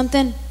towards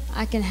something,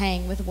 I can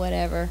hang with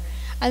whatever.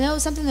 I know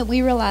something that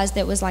we realized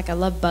that was like a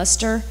love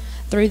buster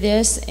through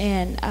this,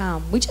 and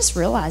we just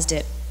realized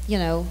it,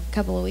 a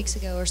couple of weeks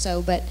ago or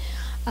so, but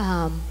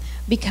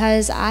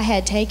because I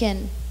had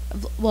taken,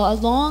 a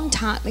long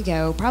time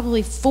ago,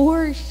 probably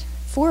four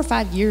or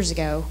 5 years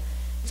ago,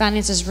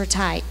 finances were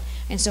tight,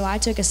 and so I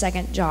took a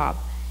second job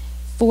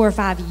 4 or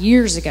 5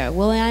 years ago.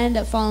 Well, I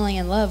ended up falling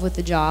in love with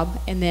the job,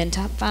 and then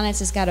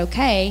finances got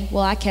okay.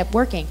 Well, I kept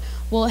working.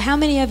 Well, how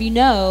many of you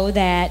know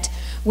that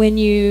when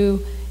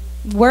you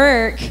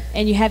work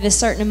and you have this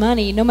certain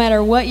money, no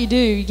matter what you do,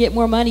 you get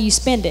more money, you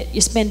spend it.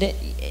 You spend it.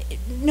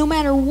 No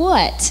matter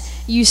what,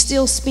 you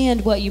still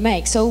spend what you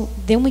make. So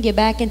then we get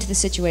back into the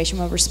situation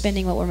where we're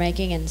spending what we're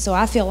making, and so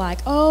I feel like,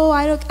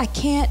 I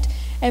can't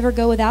ever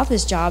go without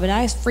this job, and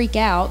I freak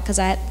out because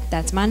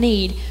that's my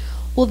need.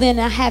 Well, then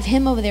I have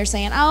him over there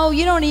saying,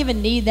 you don't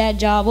even need that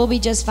job. We'll be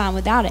just fine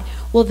without it.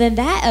 Well, then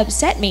that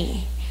upset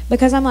me,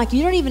 because I'm like,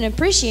 you don't even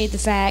appreciate the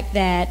fact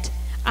that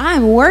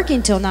I'm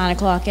working till 9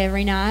 o'clock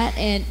every night.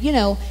 And,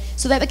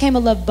 so that became a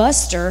love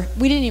buster.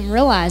 We didn't even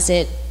realize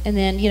it. And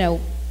then,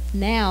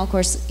 now, of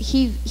course,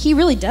 he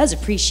really does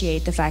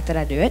appreciate the fact that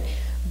I do it.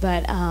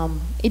 But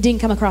it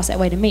didn't come across that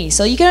way to me.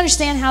 So you can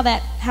understand how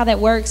that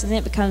works, and then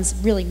it becomes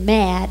really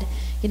mad,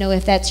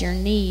 if that's your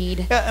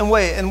need. Yeah, and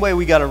way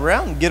we get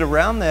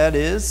around that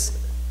is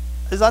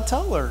I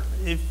told her,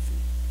 if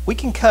we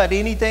can cut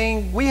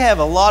anything, we have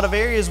a lot of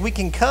areas we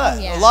can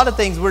cut. Yeah. A lot of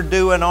things we're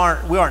doing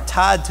we aren't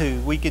tied to.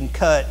 We can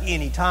cut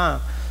anytime.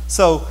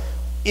 So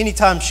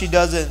anytime she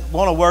doesn't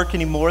want to work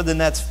anymore, then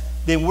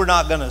we're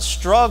not going to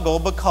struggle,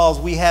 because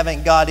we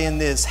haven't got in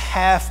this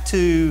have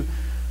to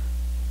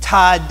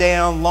tied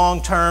down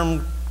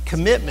long-term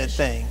commitment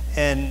thing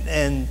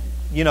and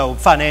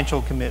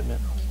financial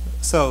commitment.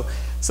 So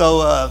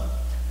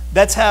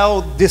that's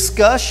how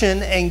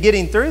discussion and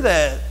getting through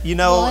that,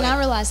 Well, and I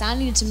realized I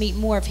needed to meet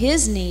more of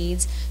his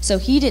needs so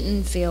he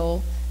didn't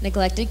feel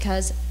neglected,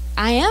 because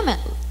I am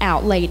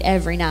out late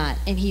every night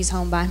and he's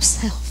home by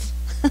himself.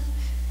 I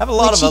have a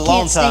lot of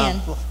alone time.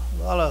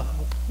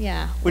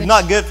 Yeah. Which is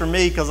not good for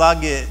me, because I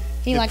get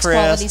he depressed, likes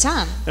quality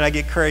time. and I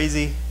get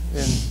crazy.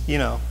 and, you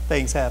know,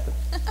 things happen.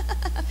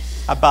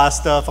 I buy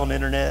stuff on the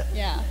internet.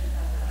 Yeah.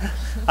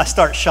 I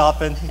start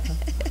shopping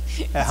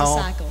at home.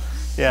 It's a cycle.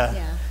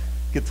 Yeah.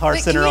 Guitar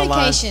Center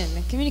online.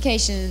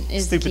 Communication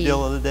is the Stupid key.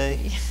 deal of the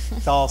day.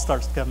 It all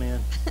starts to come in.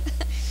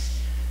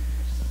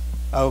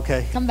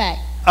 Okay. Come back.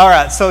 All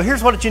right, so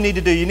here's what you need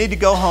to do. You need to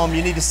go home.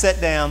 You need to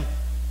sit down.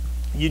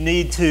 You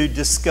need to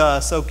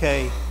discuss,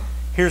 okay,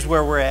 here's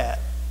where we're at.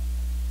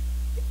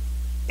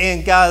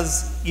 And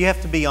guys, you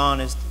have to be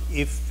honest.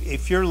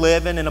 If you're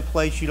living in a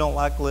place you don't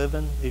like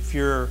living, if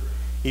you're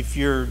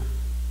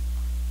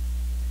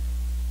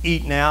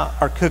eating out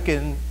or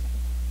cooking,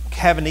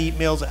 having to eat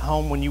meals at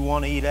home when you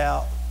want to eat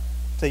out,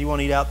 say you want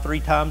to eat out 3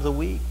 times a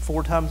week,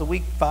 4 times a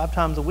week, 5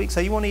 times a week,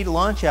 say you want to eat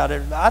lunch out.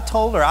 I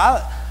told her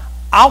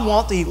I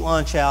want to eat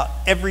lunch out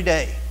every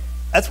day.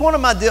 That's one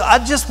of my deals.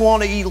 I just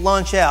want to eat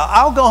lunch out.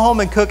 I'll go home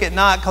and cook at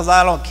night because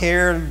I don't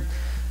care.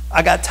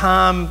 I got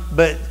time,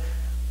 but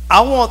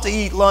I want to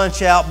eat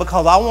lunch out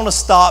because I want to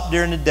stop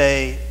during the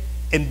day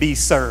and be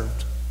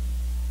served.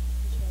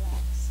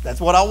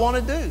 That's what I want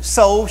to do.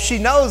 So she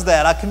knows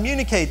that. I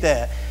communicate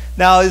that.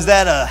 Now, is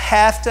that a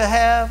have to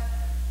have?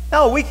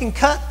 No, we can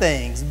cut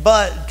things,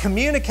 but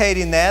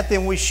communicating that,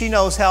 then she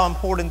knows how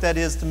important that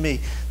is to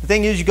me. The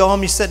thing is, you go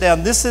home, you sit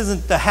down. This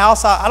isn't the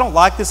house. I don't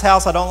like this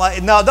house. I don't like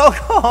it. No, don't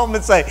go home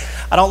and say,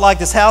 I don't like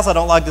this house. I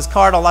don't like this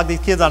car. I don't like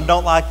these kids. I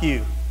don't like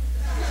you.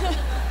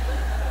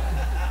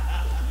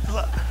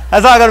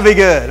 That's not going to be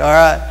good, all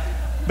right?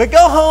 But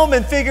go home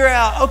and figure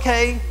out,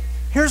 okay,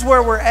 here's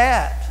where we're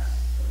at.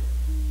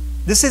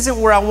 This isn't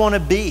where I want to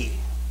be.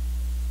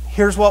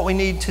 Here's what we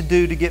need to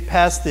do to get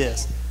past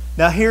this.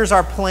 Now, here's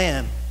our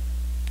plan.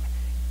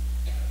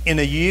 In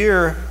a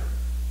year,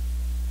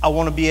 I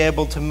want to be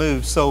able to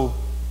move. So,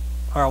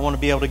 or I want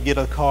to be able to get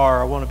a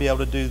car. I want to be able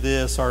to do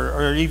this,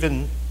 or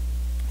even,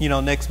 you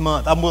know, next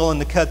month. I'm willing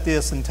to cut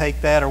this and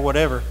take that or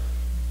whatever.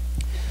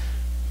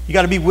 You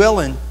got to be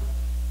willing.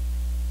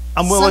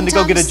 I'm willing to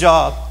go get a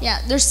job.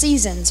 Yeah, there's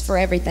seasons for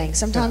everything.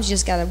 Sometimes you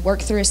just got to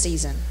work through a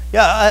season.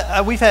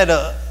 Yeah, we've had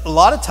a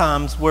lot of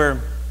times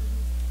where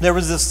there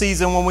was this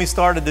season when we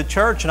started the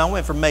church, and I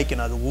went from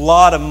making a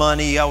lot of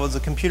money. I was a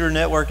computer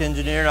network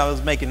engineer, and I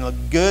was making a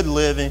good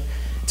living,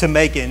 to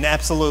making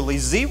absolutely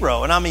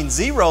zero. And I mean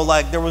zero,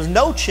 like there was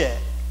no check.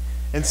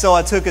 And so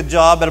I took a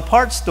job at a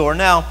parts store.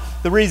 Now,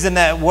 the reason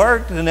that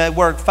worked, and that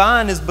worked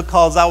fine, is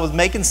because I was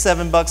making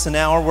 $7 an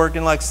hour,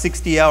 working like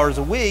 60 hours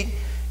a week.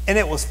 And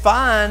it was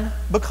fine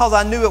because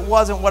I knew it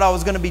wasn't what I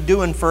was going to be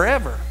doing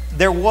forever.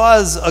 There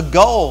was a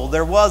goal.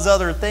 There was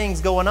other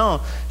things going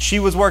on. She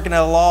was working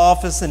at a law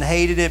office and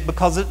hated it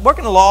because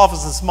working in a law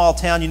office in a small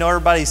town, you know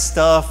everybody's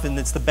stuff, and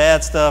it's the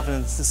bad stuff.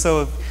 And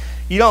so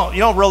you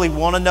don't really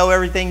want to know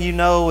everything you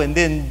know. And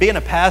then being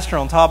a pastor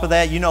on top of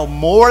that, you know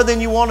more than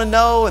you want to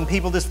know, and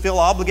people just feel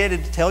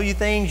obligated to tell you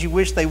things you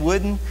wish they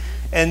wouldn't.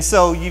 And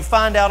so you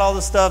find out all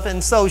this stuff,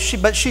 and so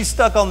she's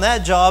stuck on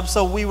that job,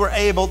 so we were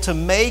able to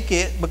make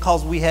it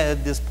because we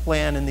had this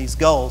plan and these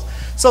goals.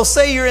 So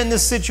say you're in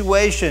this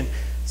situation,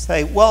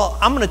 say, well,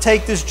 I'm going to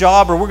take this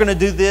job, or we're going to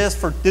do this,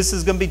 this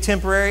is going to be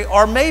temporary,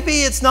 or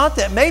maybe it's not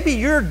that. Maybe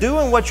you're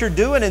doing what you're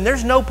doing and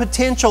there's no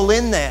potential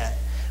in that.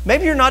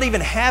 Maybe you're not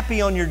even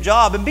happy on your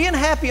job, and being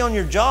happy on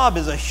your job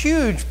is a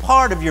huge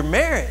part of your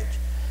marriage.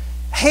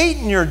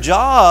 Hating your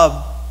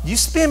job, you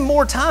spend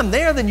more time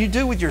there than you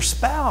do with your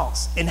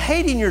spouse. And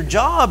hating your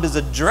job is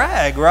a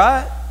drag,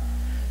 right?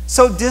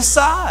 So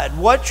decide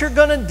what you're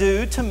going to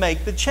do to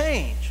make the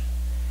change.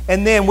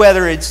 And then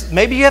whether it's,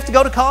 maybe you have to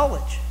go to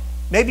college.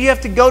 Maybe you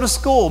have to go to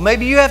school.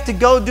 Maybe you have to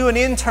go do an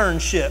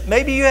internship.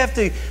 Maybe you have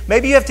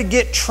to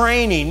get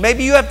training.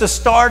 Maybe you have to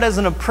start as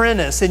an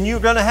apprentice, and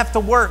you're going to have to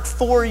work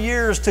 4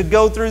 years to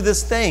go through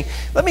this thing.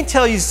 Let me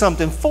tell you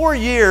something. 4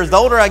 years, the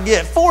older I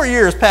get, 4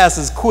 years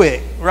passes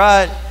quick,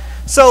 right?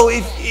 So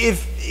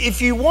if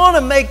you want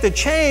to make the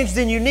change,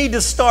 then you need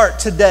to start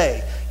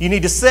today. You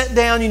need to sit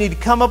down, you need to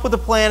come up with a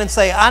plan and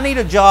say, I need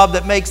a job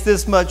that makes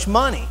this much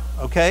money,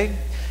 okay?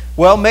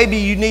 Well, maybe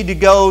you need to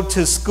go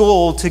to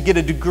school to get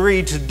a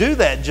degree to do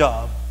that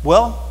job.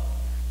 Well,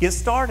 get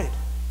started.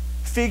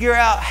 Figure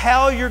out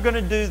how you're going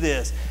to do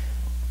this.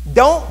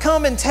 Don't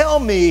come and tell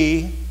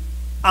me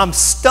I'm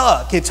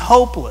stuck. It's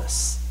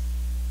hopeless.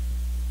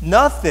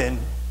 Nothing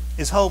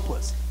is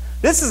hopeless.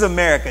 This is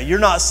America. You're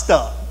not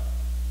stuck.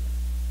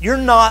 You're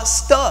not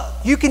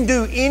stuck. You can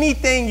do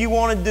anything you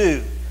want to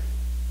do.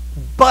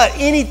 But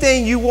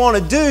anything you want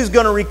to do is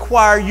going to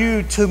require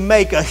you to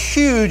make a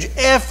huge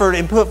effort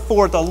and put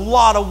forth a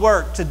lot of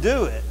work to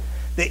do it.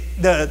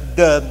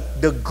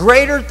 The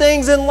greater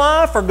things in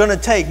life are going to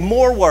take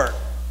more work.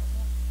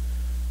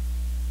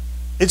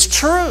 It's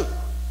true.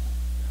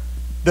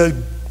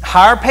 The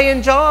higher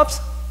paying jobs,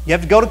 you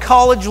have to go to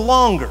college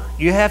longer.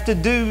 You have to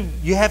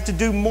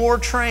do more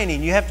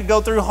training. You have to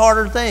go through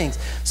harder things.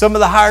 Some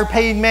of the higher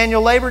paid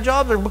manual labor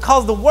jobs are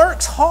because the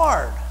work's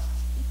hard.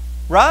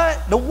 Right?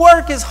 The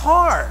work is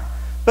hard,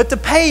 but the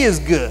pay is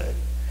good.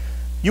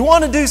 You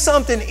want to do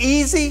something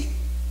easy?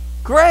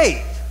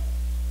 Great.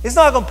 It's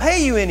not going to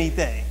pay you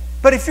anything.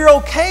 But if you're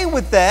okay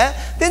with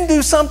that, then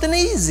do something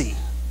easy.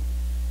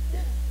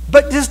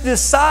 But just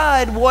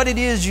decide what it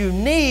is you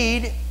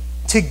need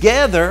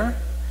together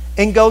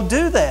and go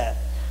do that.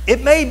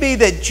 It may be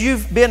that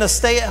you've been a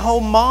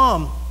stay-at-home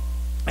mom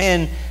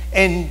and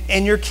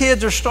your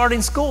kids are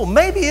starting school.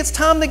 Maybe it's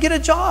time to get a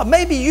job.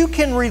 Maybe you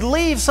can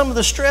relieve some of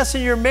the stress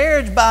in your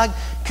marriage by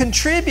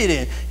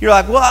contributing. You're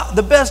like, well,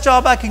 the best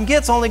job I can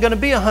get is only going to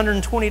be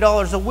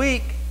 $120 a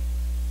week.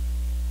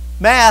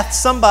 Math,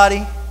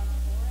 somebody.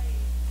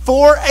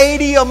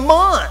 $480 a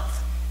month.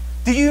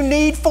 Do you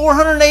need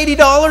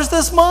 $480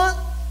 this month?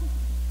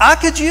 I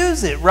could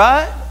use it,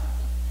 right?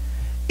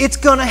 It's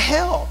going to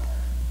help.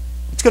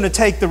 It's going to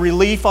take the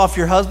relief off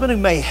your husband who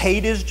may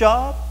hate his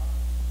job.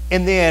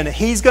 And then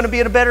he's going to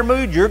be in a better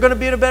mood. You're going to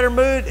be in a better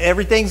mood.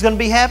 Everything's going to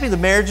be happy. The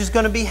marriage is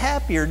going to be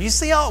happier. Do you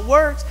see how it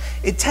works?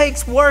 It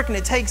takes work and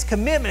it takes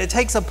commitment. It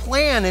takes a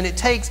plan and it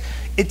takes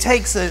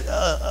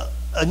a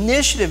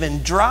initiative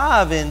and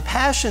drive and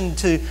passion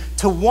to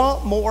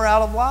want more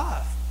out of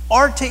life,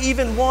 or to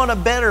even want a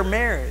better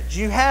marriage.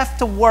 You have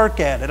to work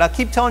at it. I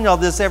keep telling y'all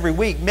this every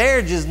week.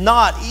 Marriage is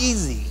not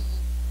easy.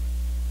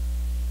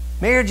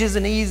 Marriage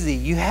isn't easy.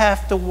 You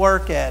have to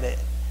work at it.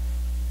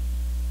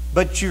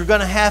 But you're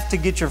going to have to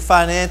get your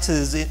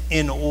finances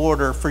in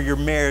order for your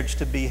marriage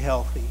to be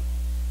healthy.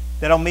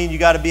 That don't mean you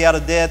got to be out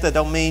of debt. That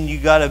don't mean you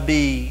got to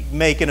be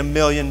making $1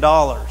 million.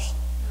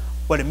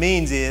 What it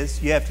means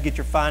is you have to get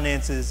your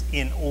finances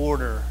in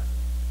order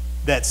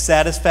that's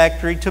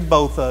satisfactory to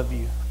both of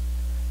you.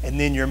 And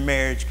then your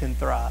marriage can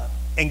thrive.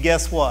 And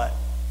guess what?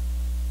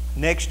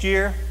 Next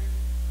year,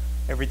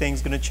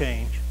 everything's going to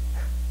change.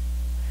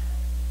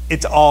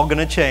 It's all going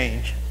to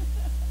change.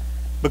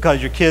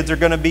 Because your kids are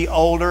going to be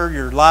older,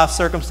 your life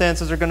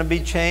circumstances are going to be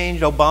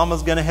changed,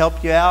 Obama's going to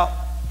help you out.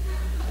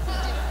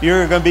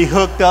 You're going to be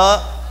hooked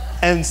up.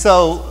 And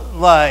so,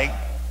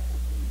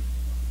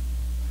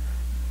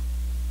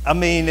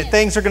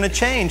 things are going to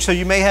change. So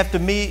you may have to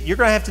meet, you're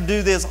going to have to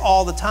do this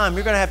all the time.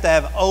 You're going to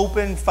have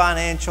open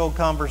financial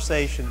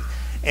conversations.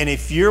 And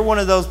if you're one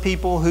of those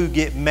people who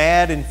get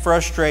mad and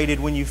frustrated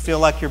when you feel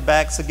like your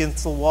back's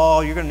against the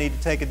wall, you're going to need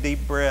to take a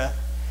deep breath.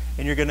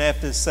 And you're going to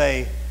have to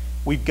say,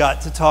 we've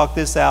got to talk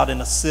this out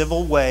in a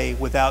civil way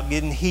without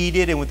getting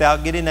heated and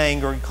without getting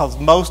angry, because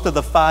most of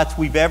the fights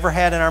we've ever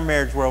had in our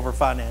marriage were over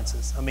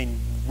finances. I mean,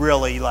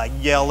 really, like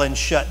yelling,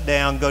 shut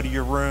down, go to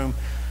your room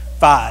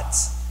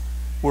fights.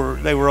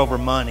 They were over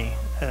money.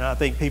 And I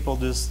think people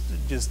just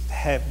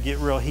get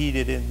real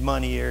heated in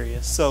money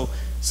areas.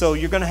 So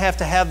you're going to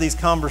have these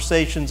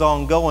conversations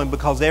ongoing,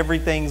 because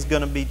everything's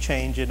going to be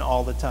changing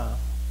all the time.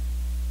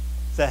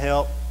 Does that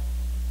help?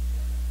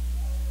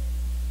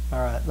 All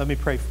right, let me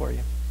pray for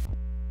you.